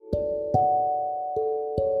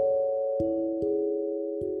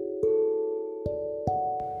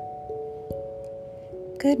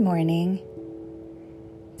Good morning.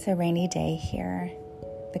 It's a rainy day here,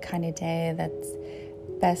 the kind of day that's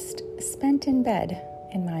best spent in bed,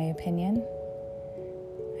 in my opinion.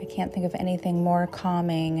 I can't think of anything more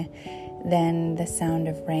calming than the sound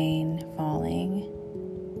of rain falling.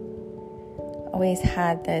 Always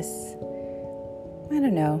had this,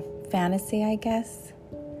 fantasy, I guess,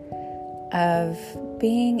 of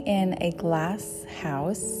being in a glass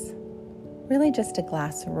house, really just a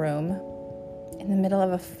glass room, in the middle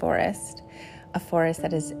of a forest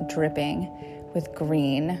that is dripping with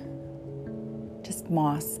green, just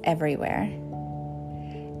moss everywhere.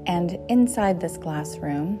 And inside this glass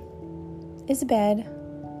room is a bed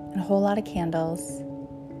and a whole lot of candles,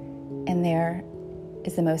 and there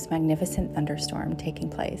is the most magnificent thunderstorm taking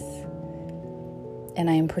place. And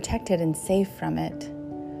I am protected and safe from it,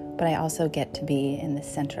 but I also get to be in the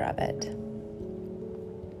center of it.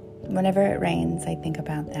 Whenever it rains, I think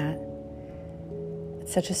about that.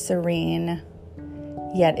 It's such a serene,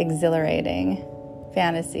 yet exhilarating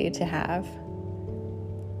fantasy to have.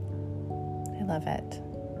 I love it.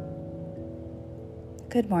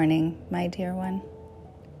 Good morning, my dear one.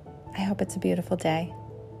 I hope it's a beautiful day.